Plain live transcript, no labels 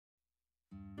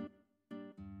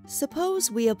Suppose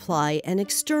we apply an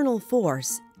external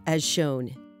force, as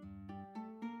shown.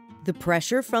 The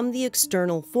pressure from the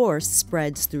external force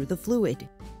spreads through the fluid.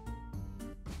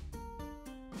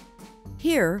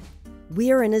 Here,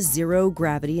 we are in a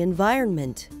zero-gravity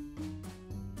environment.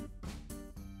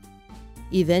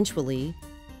 Eventually,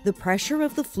 the pressure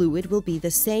of the fluid will be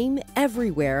the same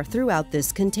everywhere throughout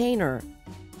this container.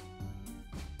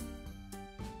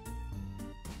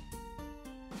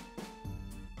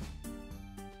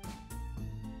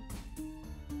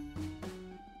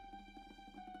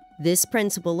 This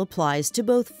principle applies to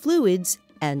both fluids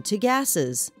and to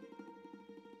gases.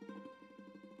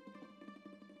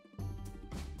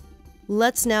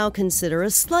 Let's now consider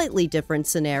a slightly different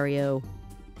scenario.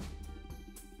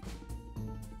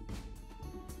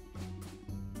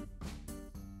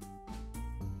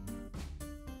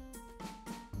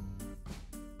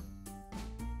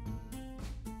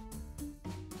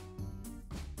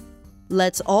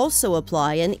 Let's also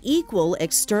apply an equal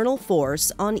external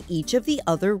force on each of the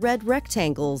other red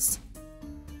rectangles.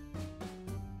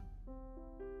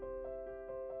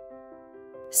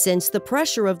 Since the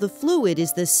pressure of the fluid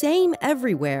is the same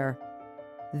everywhere,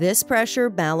 this pressure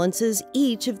balances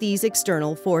each of these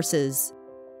external forces.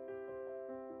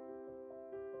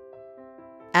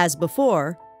 As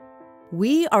before,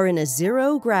 we are in a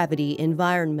zero-gravity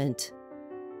environment.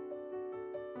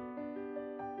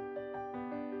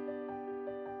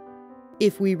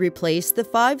 If we replace the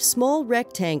 5 small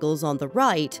rectangles on the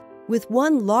right with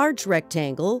one large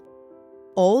rectangle,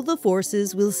 all the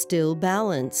forces will still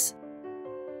balance.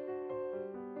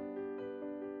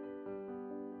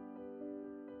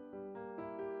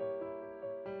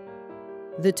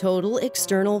 The total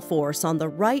external force on the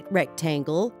right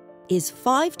rectangle is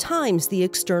 5 times the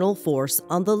external force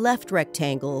on the left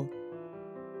rectangle.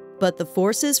 But the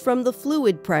forces from the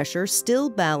fluid pressure still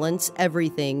balance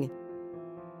everything.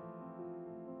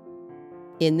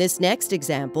 In this next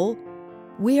example,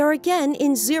 we are again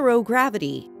in zero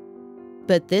gravity,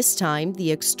 but this time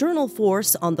the external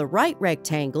force on the right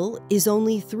rectangle is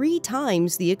only 3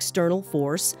 times the external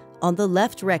force on the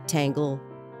left rectangle.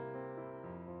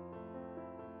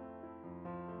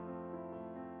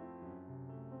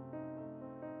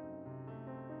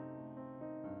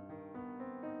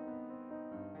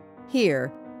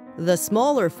 Here, the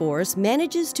smaller force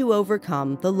manages to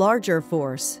overcome the larger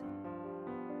force.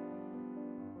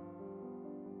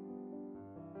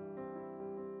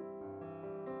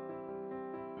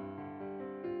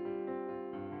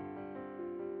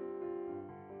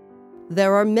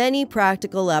 There are many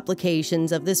practical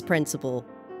applications of this principle,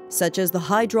 such as the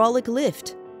hydraulic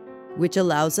lift, which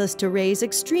allows us to raise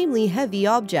extremely heavy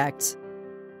objects.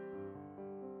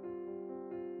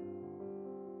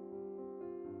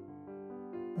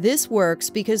 This works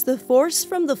because the force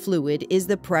from the fluid is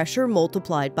the pressure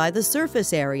multiplied by the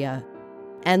surface area,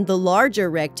 and the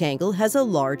larger rectangle has a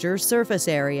larger surface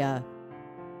area.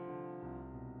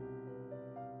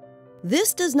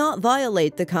 This does not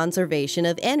violate the conservation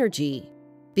of energy,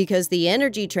 because the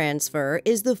energy transfer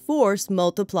is the force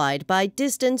multiplied by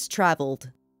distance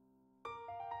traveled.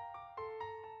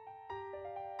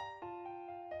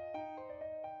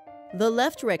 The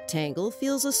left rectangle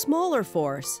feels a smaller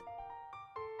force,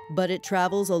 but it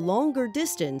travels a longer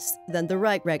distance than the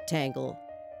right rectangle.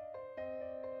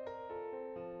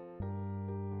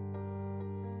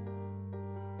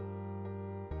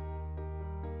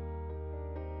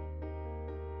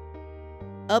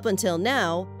 Up until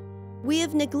now, we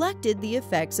have neglected the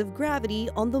effects of gravity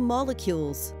on the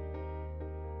molecules.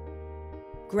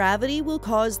 Gravity will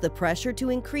cause the pressure to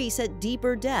increase at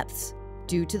deeper depths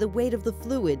due to the weight of the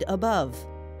fluid above.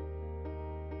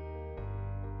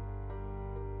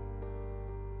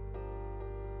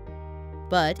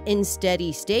 But in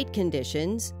steady-state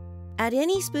conditions, at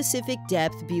any specific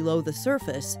depth below the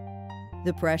surface,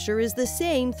 the pressure is the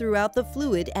same throughout the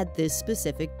fluid at this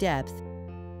specific depth.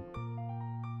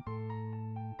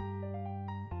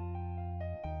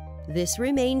 This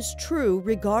remains true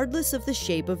regardless of the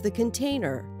shape of the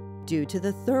container, due to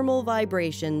the thermal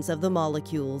vibrations of the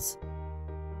molecules.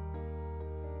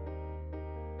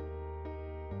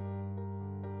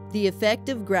 The effect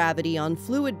of gravity on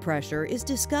fluid pressure is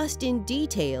discussed in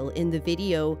detail in the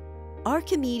video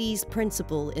Archimedes'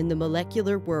 Principle in the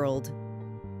Molecular World.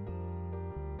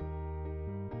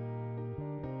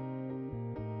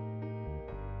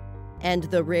 And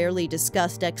the rarely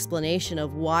discussed explanation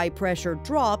of why pressure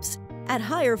drops at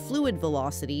higher fluid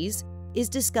velocities is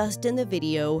discussed in the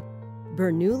video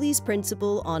Bernoulli's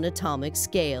Principle on Atomic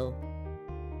Scale.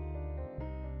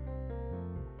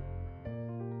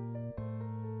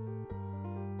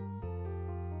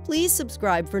 Please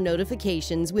subscribe for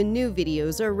notifications when new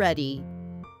videos are ready.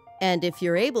 And if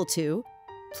you're able to,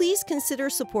 please consider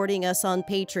supporting us on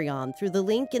Patreon through the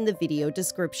link in the video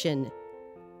description.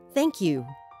 Thank you.